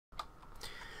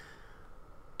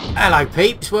Hello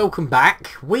peeps, welcome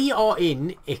back. We are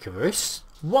in Icarus.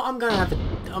 What I'm going to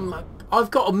have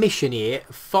I've got a mission here.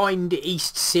 Find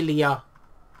East Cilia.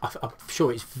 I'm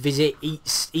sure it's visit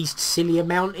East Cilia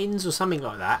Mountains or something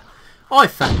like that. I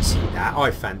fancy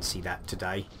that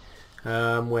today.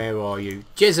 Where are you?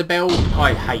 Jezebel,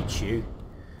 I hate you.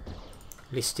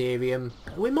 Listerium.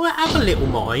 We might have a little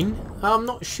mine. I'm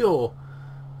not sure.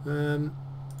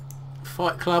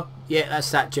 Fight Club. Yeah,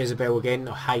 that's that Jezebel again.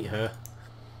 I hate her.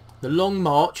 The Long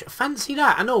March. Fancy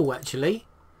that and all, actually.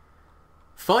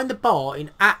 Find the bar in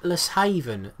Atlas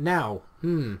Haven. Now,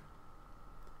 I'm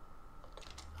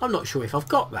not sure if I've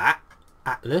got that.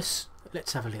 Atlas.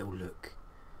 Let's have a little look.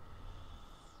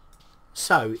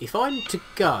 So, if I'm to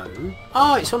go...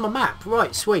 Oh, it's on the map.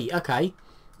 Right, sweet. Okay.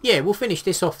 Yeah, we'll finish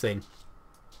this off then.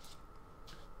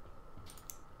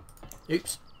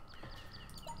 Oops.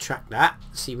 Track that.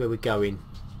 See where we're going.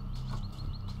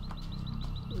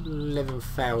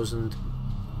 11,000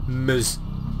 ms.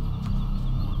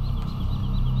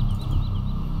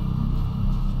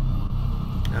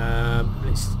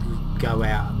 Let's go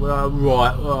out. Well,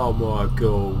 right. Oh my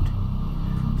god.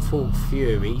 Fort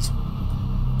Furies.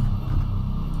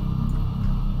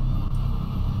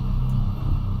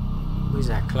 Where's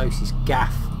our closest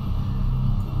gaff?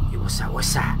 What's that?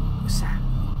 What's that? What's that?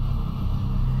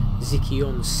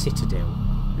 Zikion Citadel.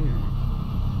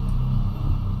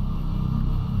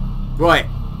 Right,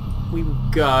 we will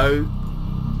go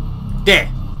there.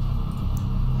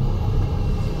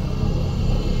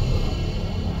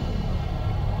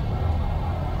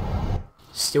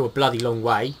 Still a bloody long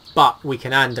way, but we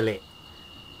can handle it.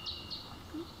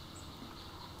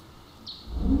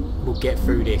 We'll get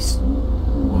through this.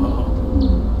 Whoa.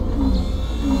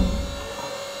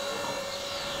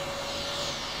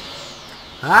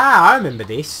 Ah, I remember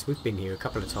this. We've been here a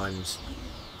couple of times.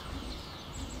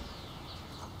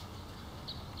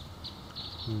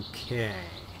 Okay.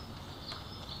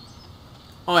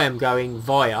 I am going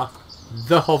via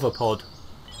the hoverpod.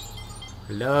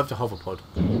 Love the hoverpod.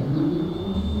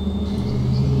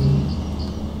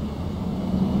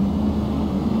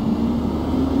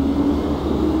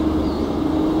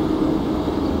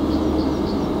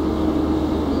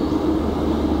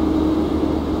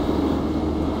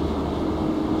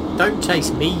 Don't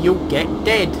chase me, you'll get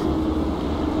dead.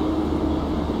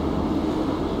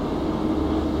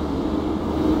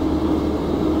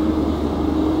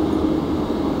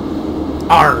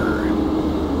 Arr!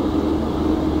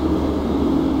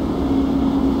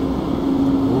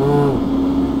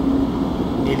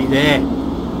 Ooh. Nearly there.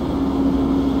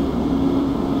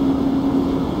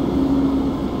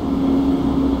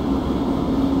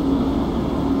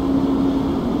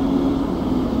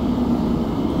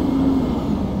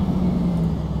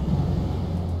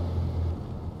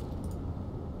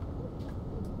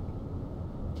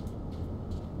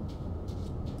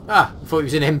 Ah, I thought it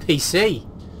was an NPC.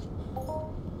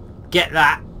 Get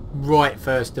that right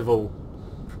first of all.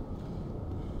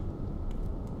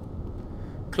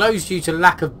 Closed due to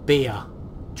lack of beer.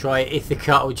 Try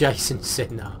Ithaca or Jason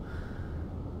Center.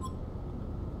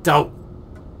 Don't.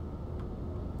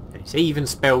 It's even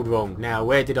spelled wrong. Now,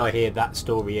 where did I hear that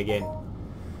story again?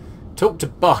 Talk to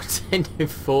bartender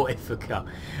for Ithaca.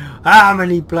 How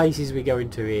many places we going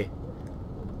to here?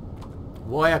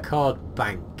 Wirecard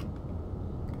Bank.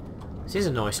 This is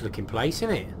a nice looking place,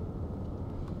 isn't it?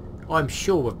 I'm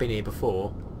sure I've been here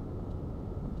before.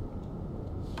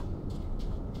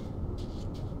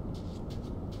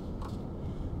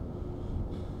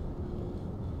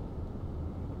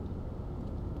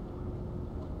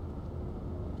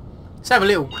 Let's have a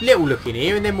little look in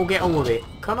here and then we'll get on with it.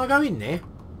 Can I go in there?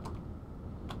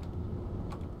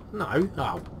 No.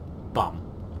 Oh, bum.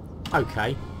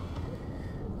 Okay.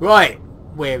 Right.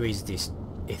 Where is this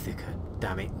Ithaca?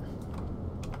 Damn it.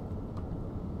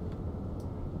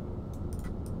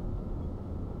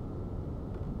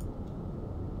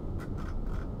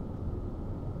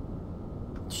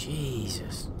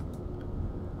 Jesus.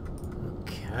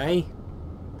 Okay.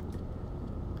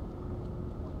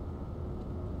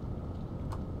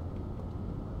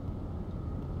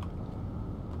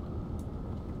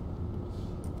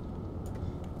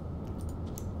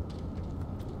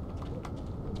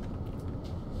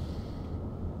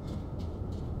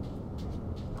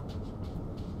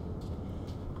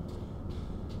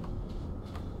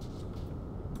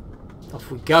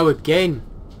 Off we go again.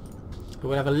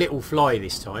 We'll have a little fly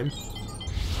this time.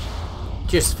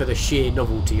 Just for the sheer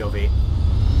novelty of it.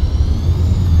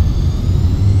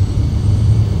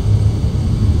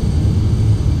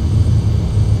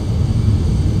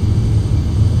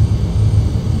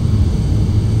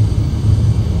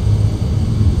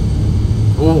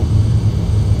 Oh.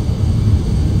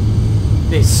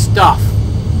 stuff.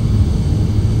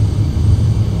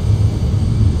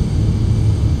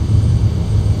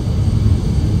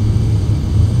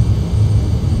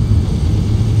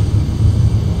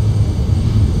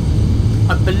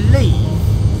 I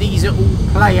believe these are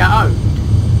all player owned.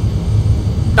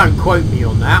 Don't quote me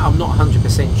on that, I'm not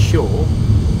 100% sure.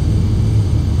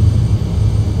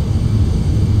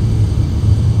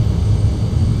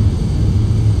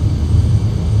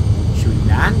 Should we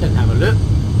land and have a look?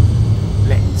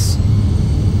 Let's.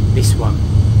 This one.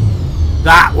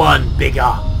 That one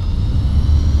bigger.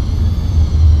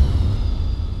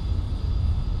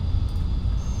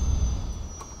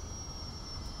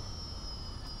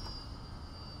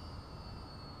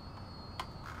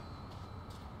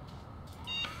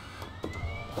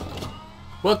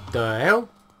 What the hell?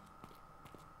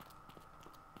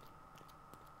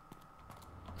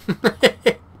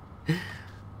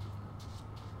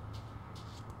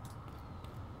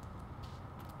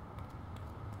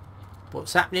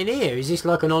 What's happening here? Is this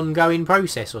like an ongoing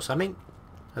process or something?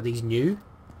 Are these new?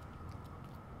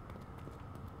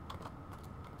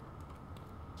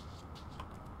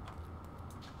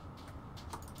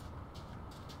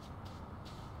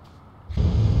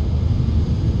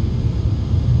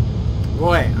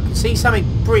 Right, I can see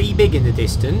something pretty big in the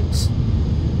distance.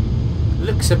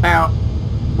 Looks about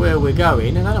where we're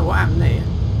going. I don't know what happened there.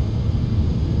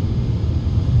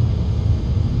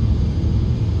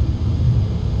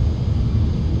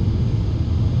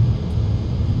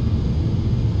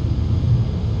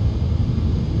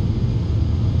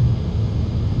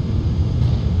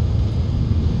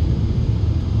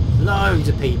 Loads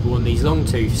of people on these long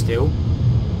tooth still.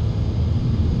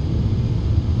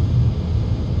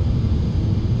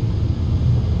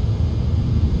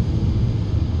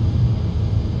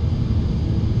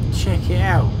 Check it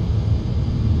out.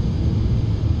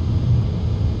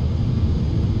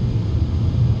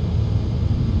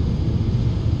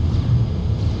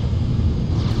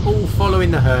 All following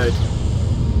the herd.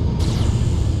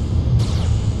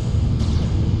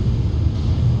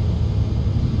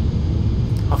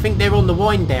 I think they're on the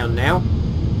wind down now.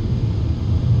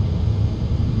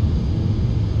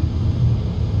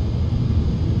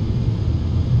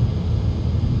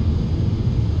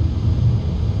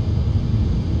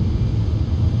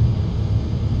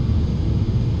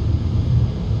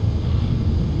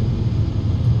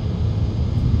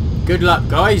 Good luck,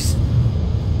 guys.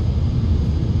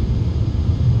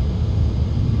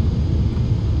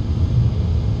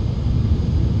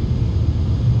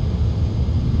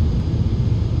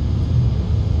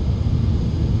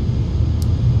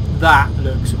 That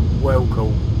looks well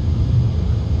cool.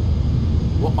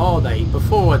 What are they?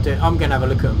 Before I do, I'm going to have a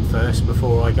look at them first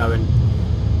before I go and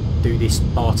do this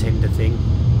bartender thing.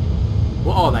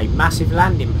 What are they? Massive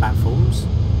landing platforms?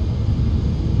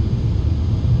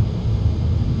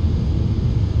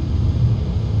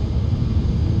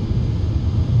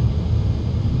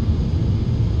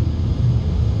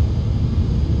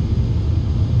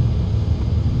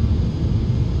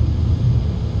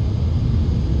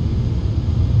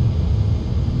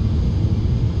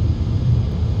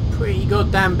 Pretty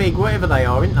goddamn big, whatever they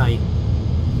are, aren't they?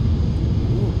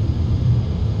 Ooh.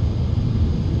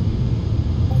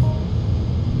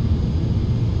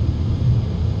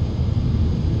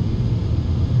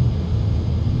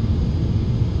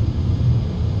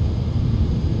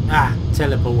 Ah,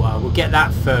 teleporter. We'll get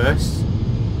that first.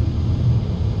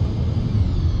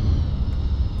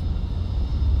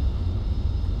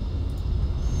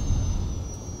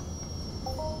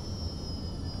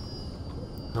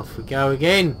 Off we go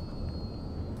again.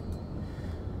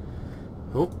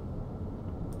 Oh.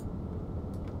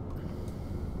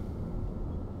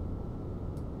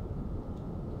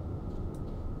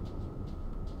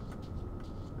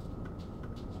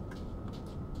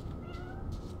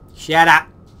 Shut up.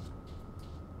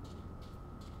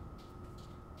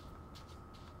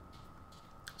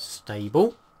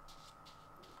 Stable.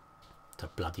 It's a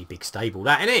bloody big stable,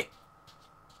 that, isn't it?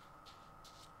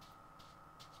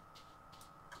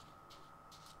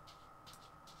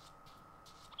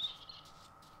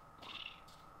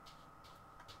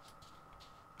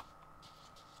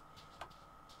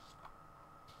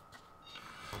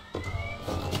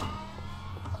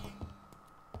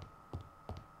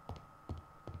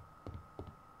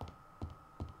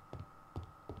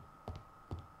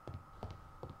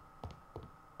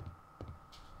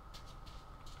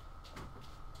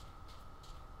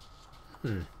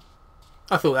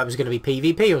 I thought that was going to be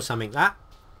PvP or something, that.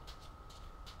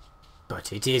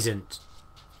 But it isn't.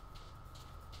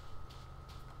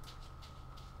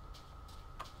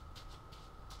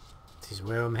 This is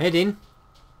where I'm heading.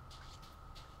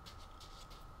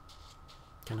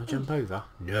 Can I jump over?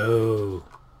 No.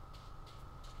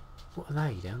 What are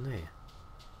they down there?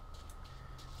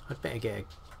 I'd better get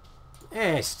a...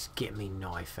 Let's get me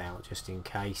knife out just in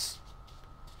case.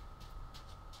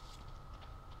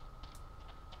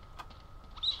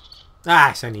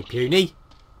 Ah, it's only puny.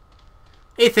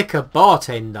 Ithaca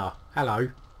bartender. Hello.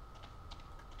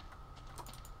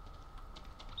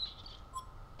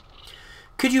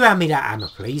 Could you hand me that hammer,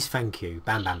 please? Thank you.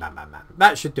 Bam, bam, bam, bam, bam.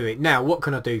 That should do it. Now, what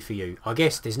can I do for you? I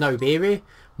guess there's no beer here.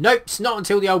 Nope, it's not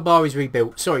until the old bar is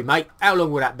rebuilt. Sorry, mate. How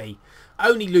long will that be?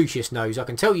 Only Lucius knows. I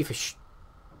can tell you for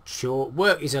sure.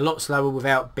 Work is a lot slower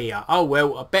without beer. Oh,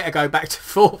 well, I better go back to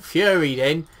Fort Fury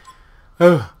then.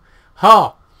 Ugh.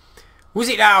 Ha! Was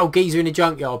it that old geezer in the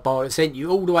junkyard bar that sent you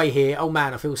all the way here? Oh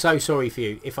man, I feel so sorry for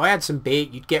you. If I had some beer,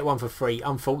 you'd get one for free.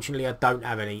 Unfortunately, I don't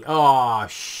have any. Oh,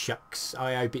 shucks.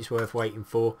 I hope it's worth waiting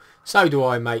for. So do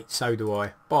I, mate. So do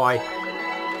I. Bye.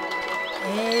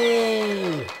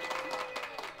 Hey.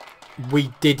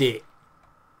 We did it.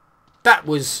 That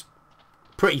was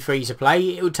pretty free to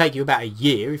play. It would take you about a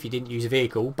year if you didn't use a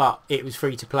vehicle, but it was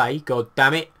free to play. God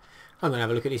damn it. I'm going to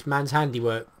have a look at this man's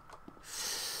handiwork.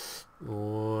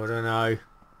 Oh, I don't know.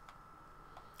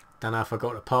 Don't know if I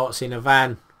got the parts in a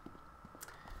van.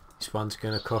 This one's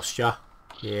going to cost you.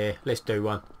 Yeah, let's do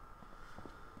one.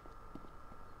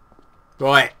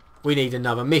 Right, we need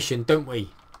another mission, don't we?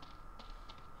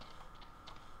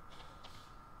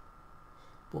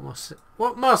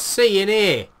 What must see in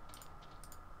here?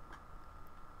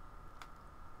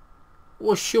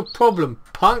 What's your problem,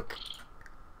 punk?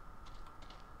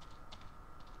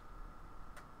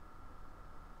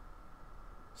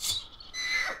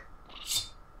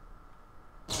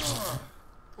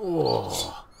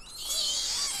 Oh.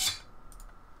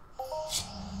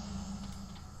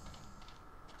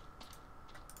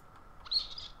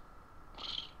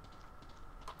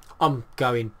 I'm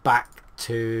going back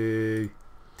to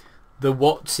the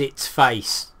what's its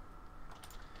face.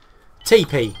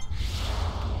 TP.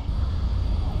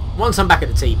 Once I'm back at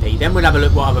the TP, then we'll have a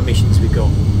look what other missions we've got.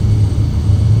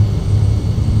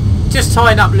 Just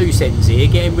tying up loose ends here,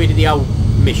 getting rid of the old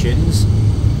missions,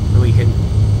 and we can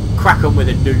crack on with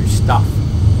the new stuff.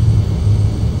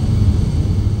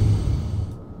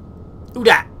 Who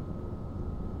that?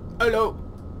 Hello.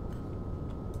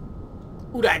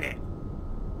 Who that in it?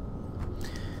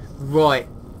 Right,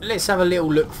 let's have a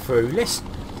little look through. Let's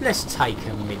take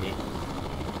a minute.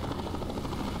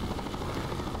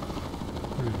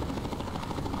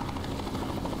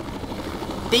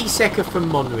 D-Secker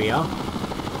from Monria.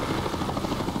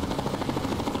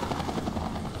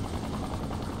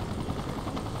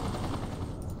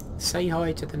 Say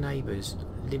hi to the neighbours.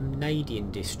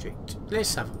 Limnadian district.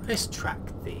 Let's track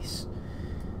this.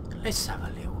 Let's have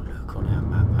a little look on our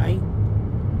map, eh?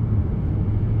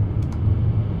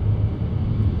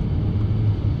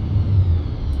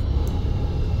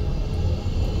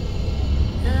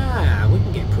 Ah, we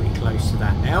can get pretty close to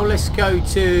that now. Let's go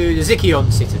to the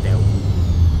Zikion Citadel.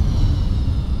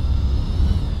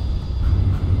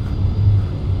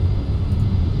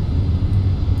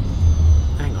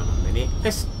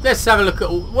 Let's have a look at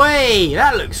all... Wait,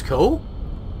 that looks cool.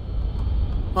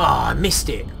 Oh, I missed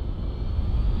it.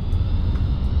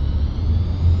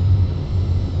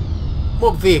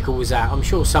 What vehicle was that? I'm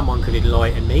sure someone could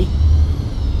enlighten me.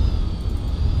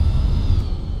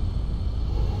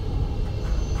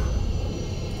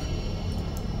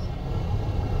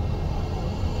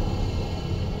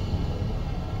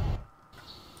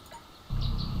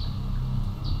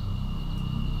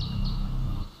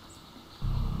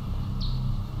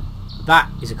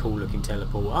 That is a cool looking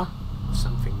teleporter.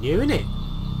 Something new, isn't it?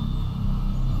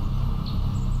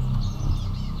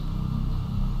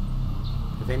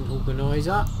 Event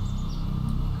organizer.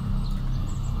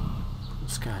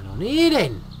 What's going on here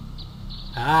then?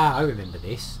 Ah, I remember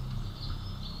this.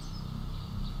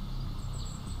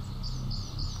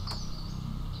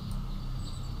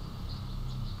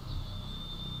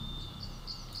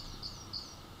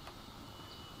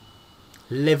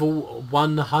 Level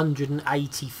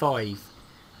 185.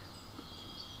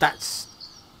 That's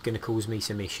going to cause me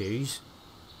some issues.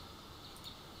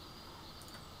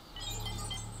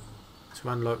 Let's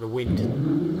run like the wind.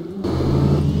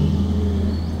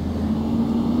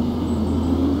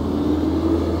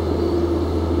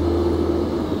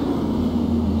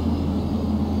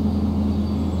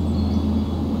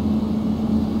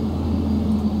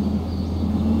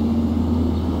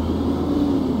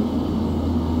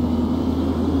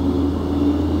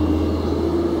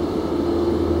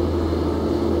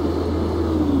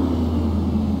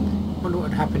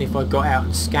 If I got out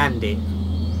and scanned it.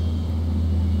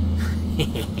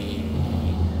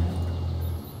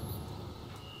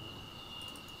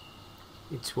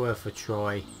 It's worth a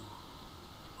try.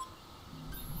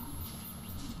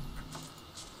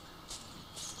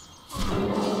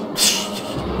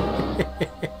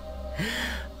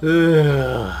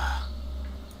 Well,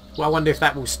 I wonder if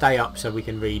that will stay up so we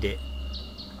can read it.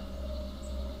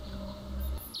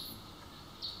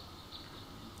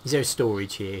 Is there a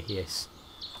storage here? Yes.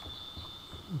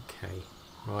 Okay.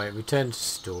 Right, return to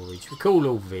storage. Recall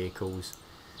all vehicles.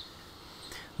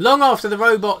 Long after the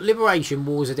robot liberation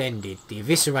wars had ended, the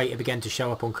Eviscerator began to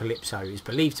show up on Calypso. It is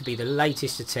believed to be the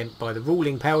latest attempt by the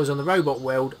ruling powers on the robot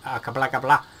world,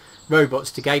 robots,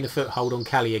 to gain a foothold on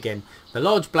Cali again. The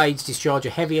large blades discharge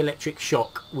a heavy electric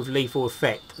shock with lethal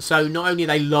effect. So not only are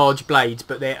they large blades,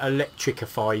 but they're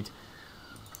electrified.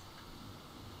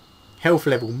 Health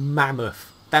level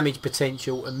mammoth. Damage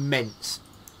potential immense.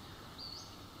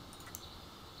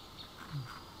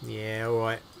 Yeah,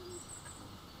 alright.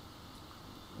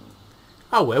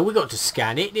 Oh well, we got to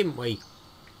scan it, didn't we?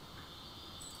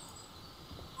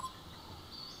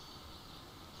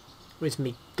 Where's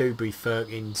me Dewberry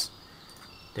Firkins?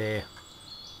 There.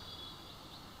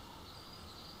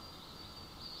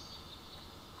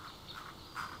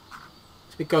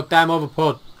 It's a goddamn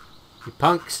overpod. You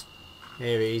punks.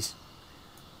 There it is.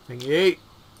 Thank you.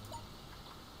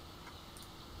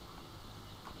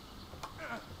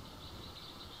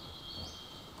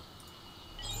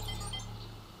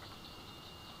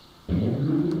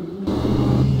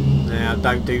 Now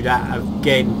don't do that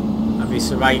again.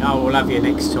 Eviscerate. I will have you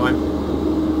next time.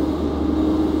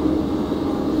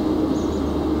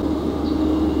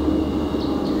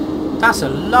 That's a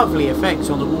lovely effect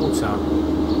on the water.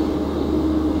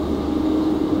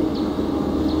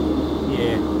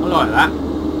 Yeah, I like that.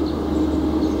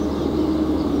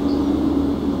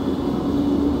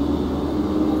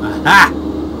 Aha!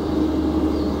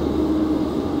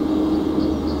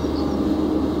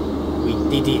 We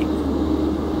did it.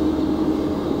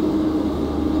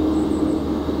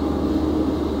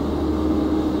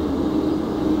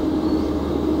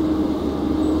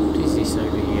 What is this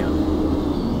over here?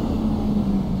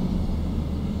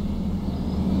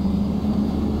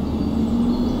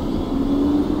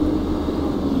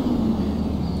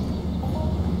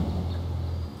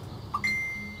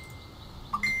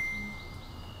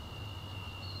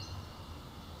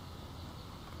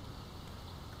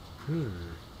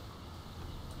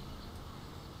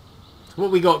 So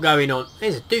what we got going on?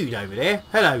 There's a dude over there.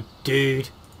 Hello, dude.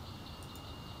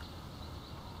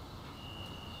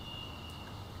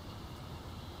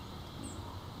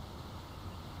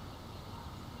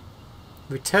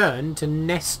 Return to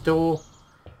Nestor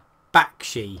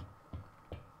Bakshi.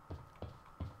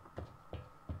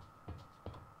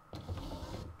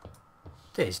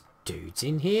 There's dudes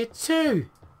in here too.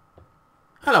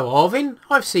 Hello, Arvin.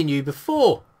 I've seen you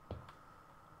before.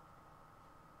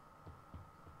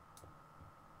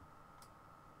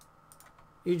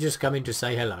 You just come in to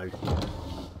say hello.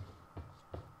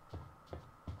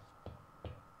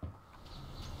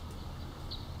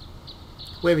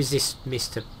 Where is this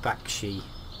Mr. Bakshi?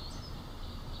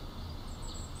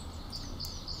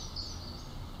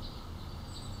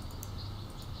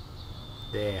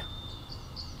 There.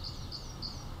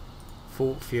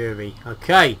 Fort Fury.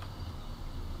 Okay.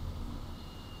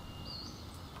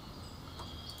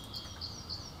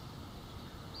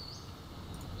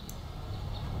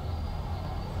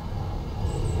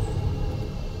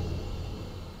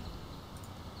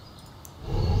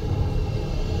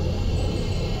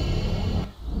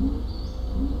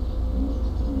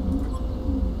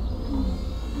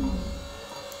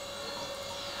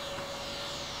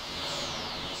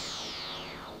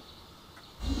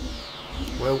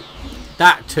 Well,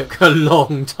 that took a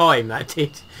long time, that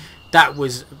did. That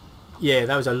was, yeah,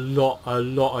 that was a lot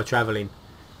of travelling.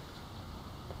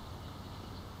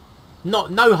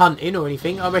 No hunting or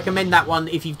anything. I recommend that one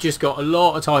if you've just got a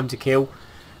lot of time to kill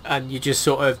and you're just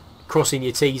sort of crossing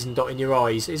your T's and dotting your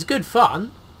I's. It's good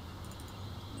fun.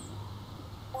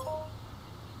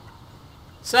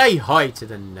 Say hi to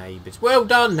the neighbours. Well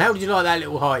done. How did you like that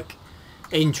little hike?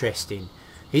 Interesting,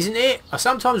 isn't it? I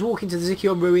sometimes walk into the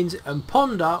Zikion ruins and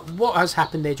ponder what has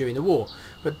happened there during the war.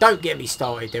 But don't get me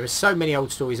started. There are so many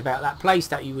old stories about that place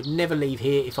that you would never leave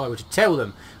here if I were to tell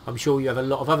them. I'm sure you have a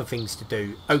lot of other things to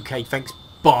do. Okay, thanks.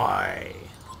 Bye.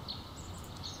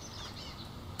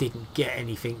 Didn't get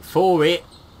anything for it,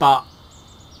 but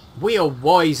we are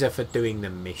wiser for doing the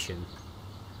mission.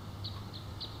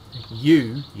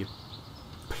 You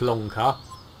plonker.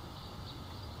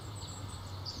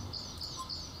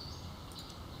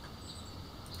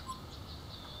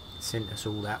 Sent us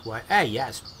all that way. Hey,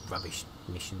 that's rubbish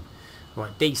mission.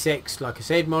 Right, D6, like I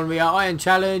said, Monria, Iron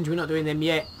Challenge. We're not doing them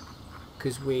yet.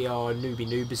 because we are newbie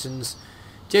noobisons.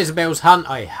 Jezebel's Hunt.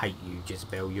 I hate you,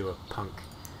 Jezebel. You're a punk.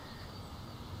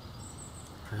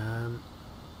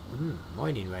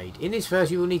 Mining raid. In this verse,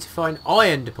 you will need to find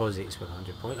iron deposits.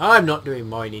 100 points. I'm not doing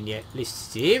mining yet.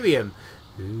 Lysterium.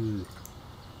 Ooh.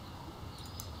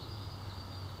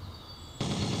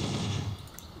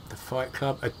 The Fight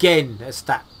Club. Again, that's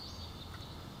that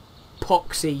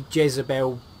poxy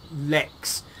Jezebel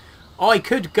Lex. I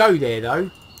could go there though.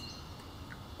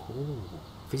 Ooh.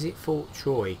 Visit Fort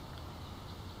Troy.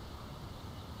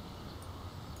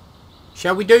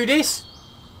 Shall we do this?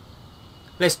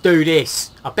 Let's do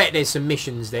this. I bet there's some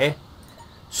missions there.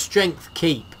 Strength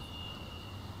Keep.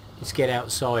 Let's get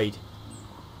outside.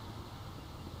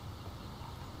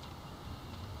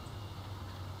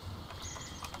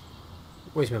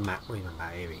 Where's my map? Where's my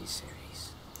map? Here it is. Here it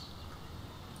is.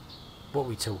 What are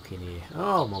we talking here?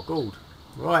 Oh my god.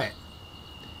 Right.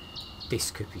 This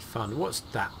could be fun. What's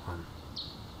that one?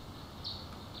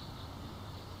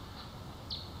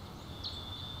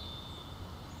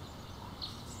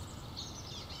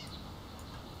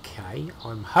 Okay,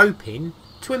 I'm hoping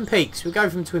Twin Peaks. We go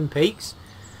from Twin Peaks,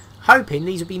 hoping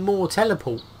these will be more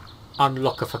teleport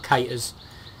unlockificators.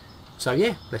 So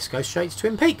yeah, let's go straight to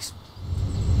Twin Peaks.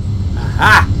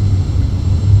 Aha!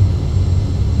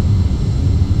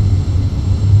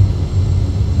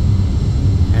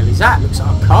 Hell is that? Looks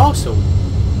like a castle.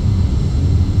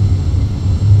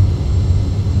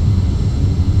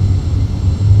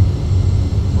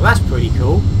 Well, that's pretty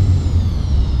cool.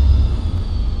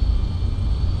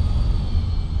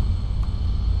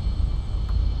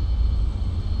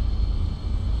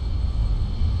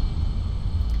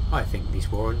 I think this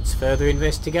warrants further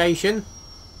investigation.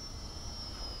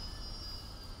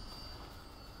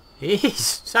 It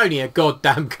is. It's only a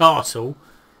goddamn castle.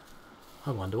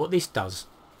 I wonder what this does.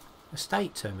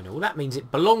 Estate terminal. That means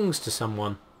it belongs to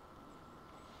someone.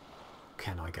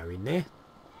 Can I go in there?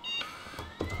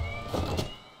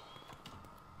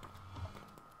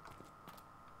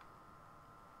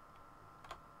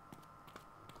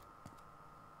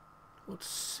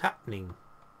 What's happening?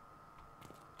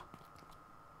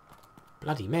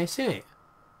 Bloody mess, isn't it?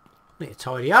 I need to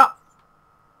tidy up.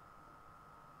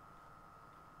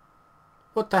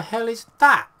 What the hell is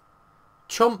that?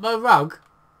 Chomp a rug?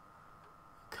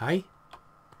 Okay.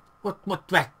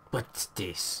 What's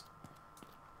this?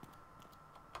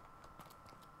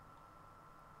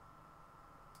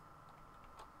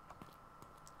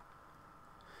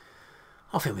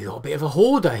 I think we got a bit of a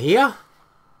hoarder here.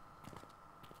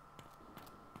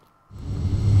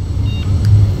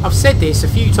 I've said this a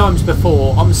few times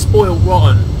before, I'm spoiled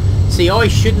rotten. See, I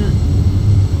shouldn't...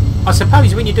 I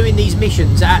suppose when you're doing these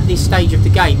missions at this stage of the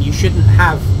game, you shouldn't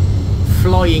have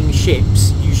flying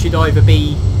ships. You should either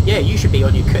be... Yeah, you should be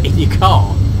on in your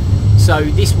car. So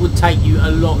this would take you a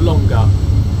lot longer.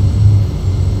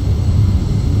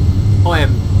 I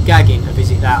am gagging to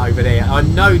visit that over there. I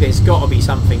know there's got to be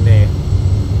something there.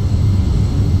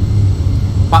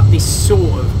 But this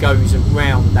sort of goes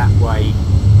around that way.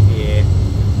 Yeah.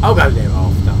 I'll go there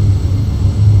after.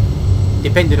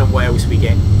 Depending on what else we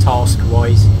get,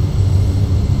 task-wise.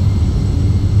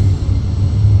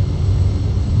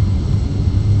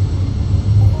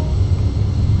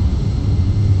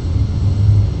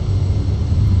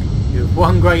 You have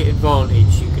one great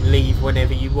advantage. You can leave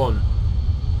whenever you want.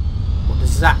 What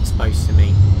is that supposed to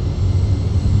mean?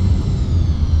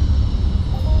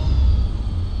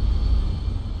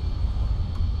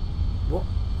 What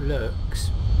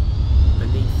lurks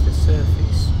beneath the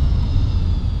surface?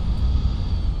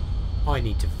 I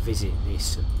need to visit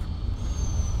this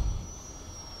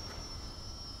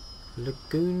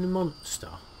lagoon monster.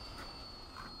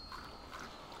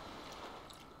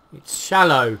 It's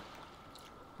shallow.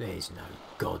 There's no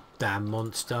goddamn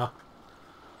monster.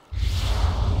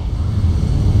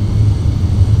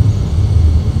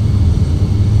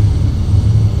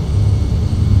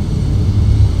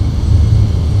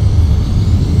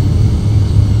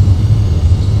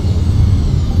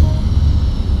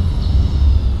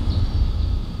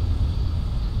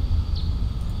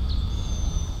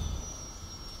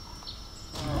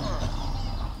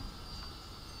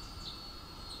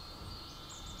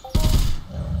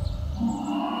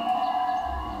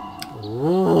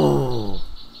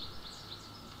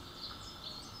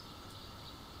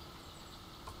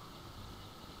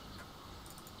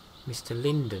 Mr.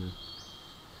 Linden.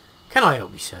 Can I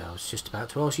help you, sir? I was just about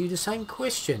to ask you the same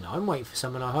question. I'm waiting for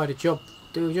someone I hired a job.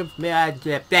 Do a job.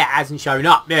 That hasn't shown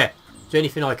up. Yeah. Is there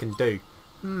anything I can do?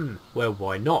 Well,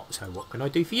 why not? So what can I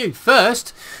do for you?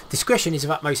 First, discretion is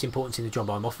of utmost importance in the job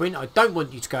I'm offering. I don't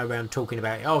want you to go around talking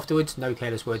about it afterwards. No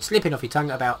careless words slipping off your tongue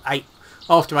about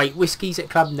After 8 whiskies at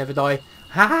Club Never Die.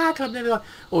 Ha Club Never Die.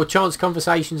 Or chance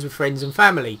conversations with friends and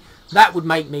family. That would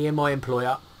make me and my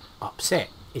employer upset.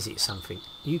 Is it something?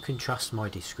 You can trust my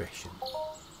discretion.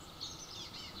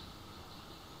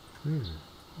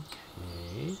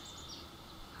 Okay.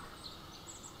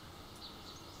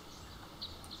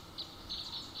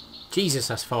 Jesus,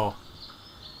 that's far.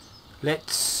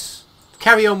 Let's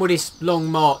carry on with this long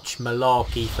march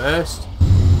malarkey first.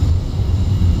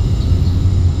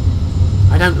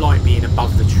 I don't like being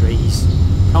above the trees.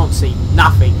 Can't see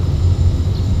nothing.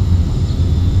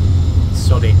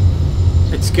 Sod it.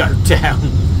 Let's go down.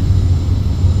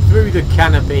 Through the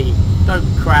canopy.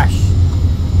 Don't crash.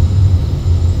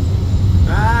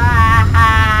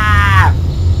 Ah!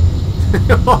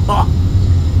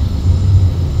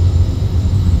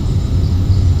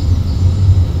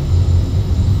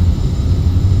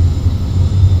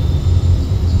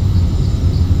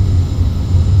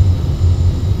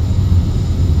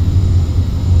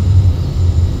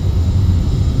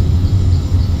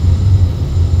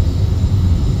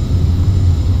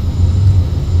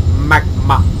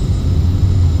 Magma.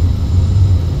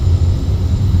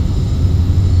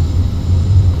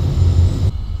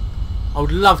 I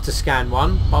would love to scan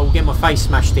one, but I will get my face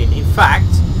smashed in. In fact,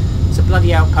 it's a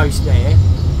bloody outpost there.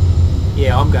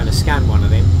 Yeah, I'm going to scan one of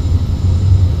them.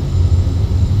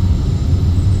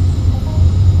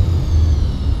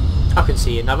 I can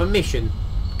see another mission.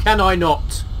 Can I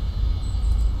not?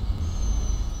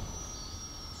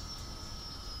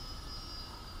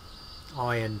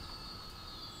 Iron.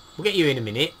 We'll get you in a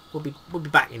minute. We'll be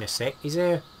back in a sec. Is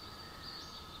there?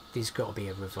 There's got to be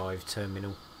a revived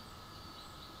terminal.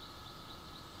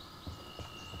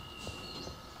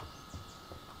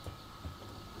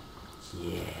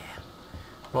 Yeah.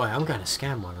 Right, I'm going to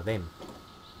scan one of them.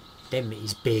 Them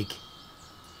is big.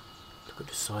 Look at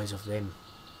the size of them.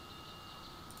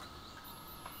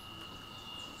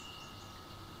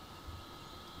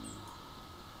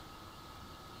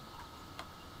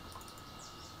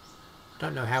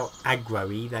 Don't know how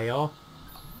aggro-y they are.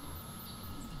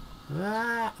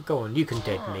 Ah, go on, you can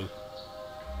dead me.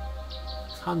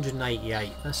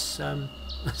 188. That's a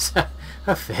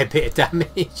fair bit of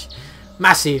damage.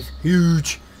 Massive,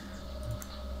 huge.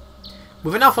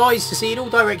 With enough eyes to see in all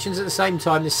directions at the same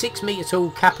time, the 6 metre tall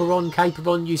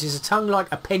Capron uses a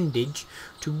tongue-like appendage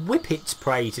to whip its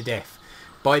prey to death.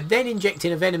 By then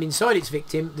injecting a venom inside its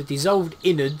victim, the dissolved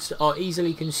innards are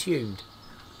easily consumed.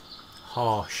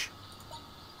 Harsh.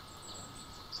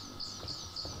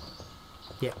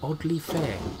 Yet oddly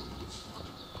fair.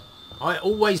 I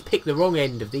always pick the wrong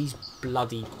end of these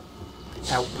bloody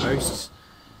outposts.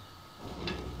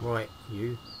 Right,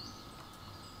 you.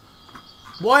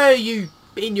 Why are you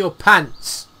in your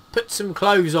pants? Put some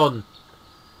clothes on.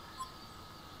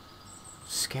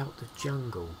 Scout the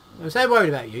jungle. I was so worried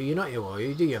about you. You're not ill, are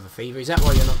you? Do you have a fever? Is that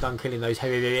why you're not done killing those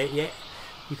yet?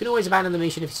 You can always abandon the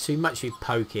mission if it's too much. You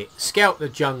poke it. Scout the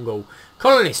jungle.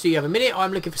 Colonist, do you have a minute?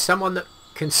 I'm looking for someone that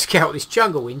can scout this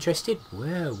jungle. Interested?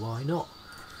 Well, why not?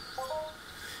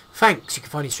 Thanks. You can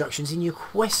find instructions in your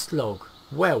quest log.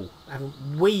 Well,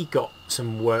 haven't we got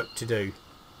some work to do?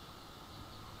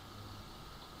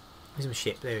 Where's my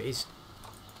ship? There it is.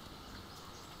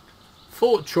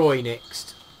 Fort Troy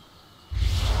next.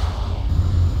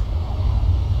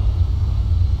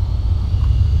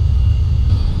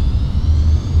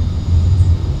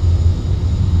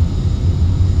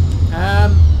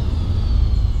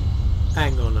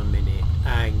 Hang on a minute.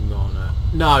 Hang on a...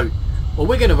 No. Well,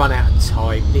 we're going to run out of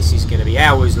time. This is going to be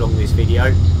hours long, this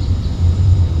video.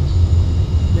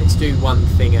 Let's do one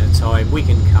thing at a time. We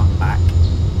can come back.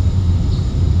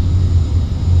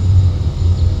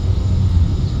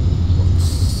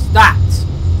 What's that?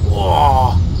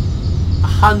 Whoa!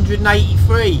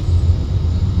 183.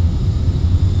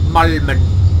 Mulman.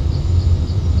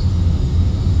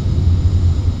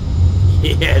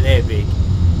 Yeah, they're big.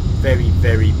 Very,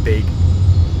 very big.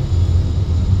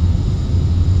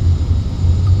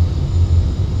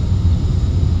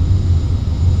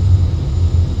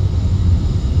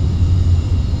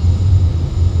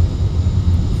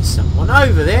 There's someone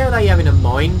over there. Are they having a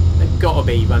mine? They've got to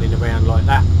be running around like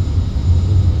that.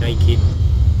 Naked.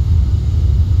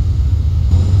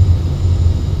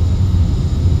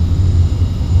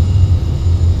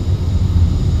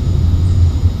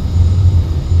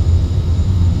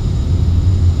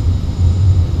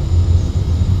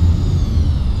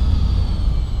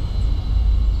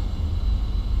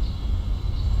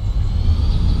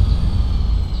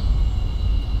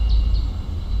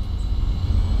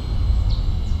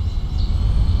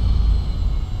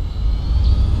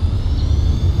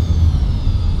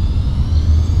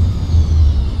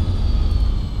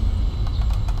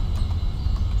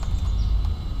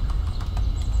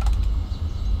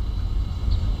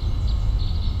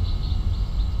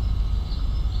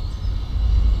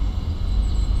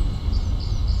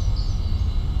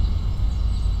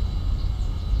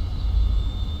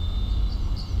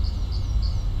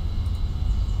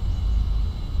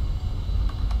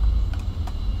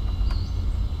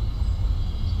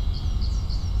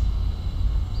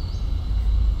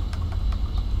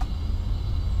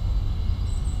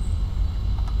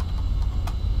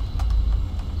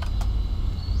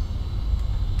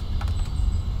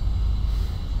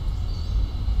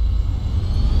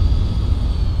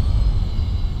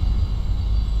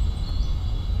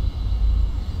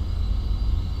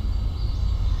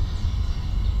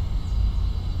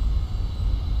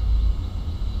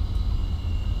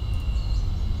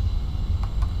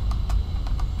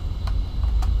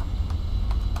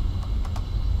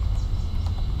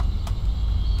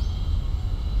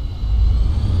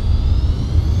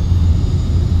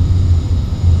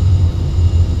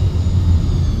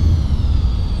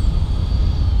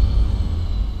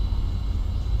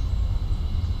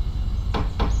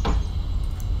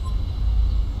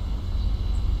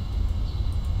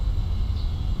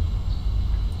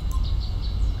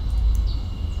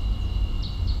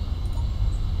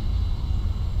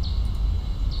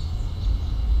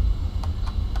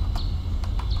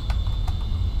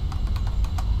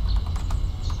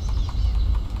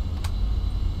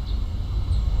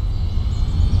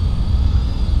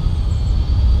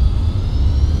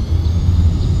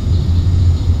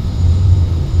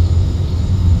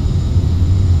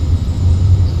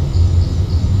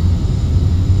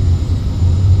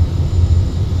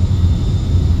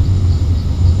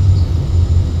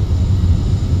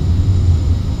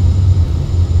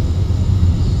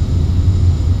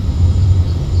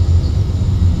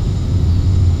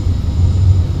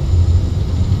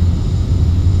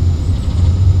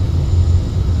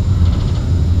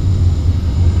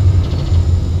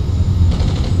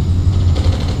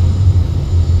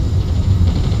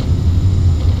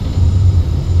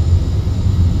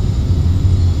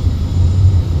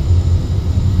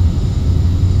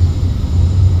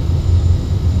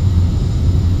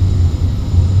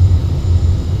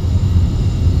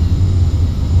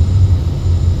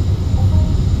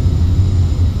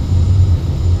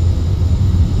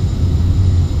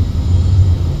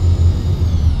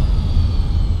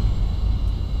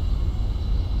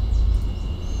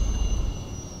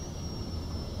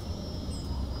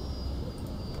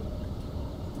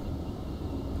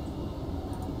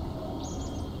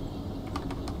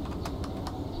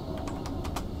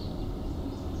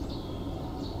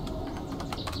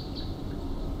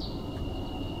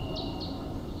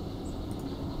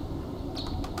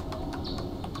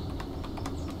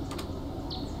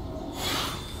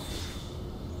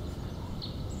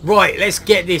 Right, let's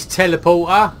get this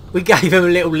teleporter. We gave him a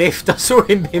little lift. I saw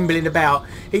him bimbling about.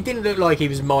 He didn't look like he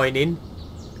was mining.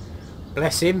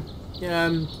 Bless him.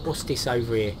 What's this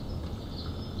over here?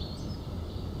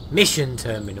 Mission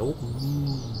terminal.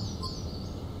 Ooh.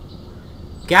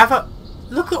 Gather.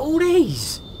 Look at all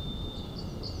these.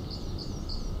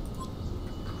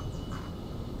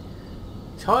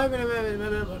 The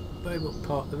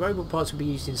robot parts will be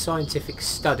used in scientific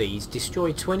studies.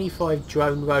 Destroy 25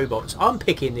 drone robots. I'm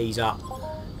picking these up.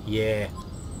 Yeah.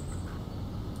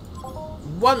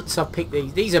 Once I pick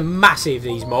these are massive,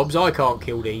 these mobs. I can't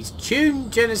kill these. Tune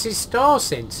Genesis star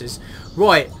sensors.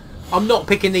 Right. I'm not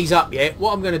picking these up yet.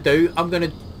 What I'm going to do, I'm going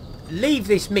to leave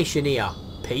this mission here,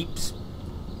 peeps.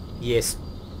 Yes.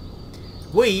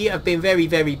 We have been very,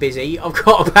 very busy. I've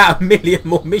got about 1 million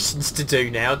more missions to do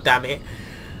now, damn it.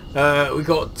 We've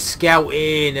got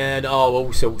scouting and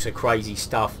all sorts of crazy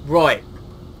stuff. Right.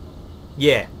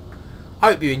 Yeah.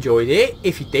 Hope you enjoyed it.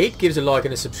 If you did, give us a like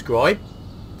and a subscribe.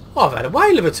 I've had a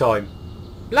whale of a time.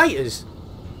 Laters.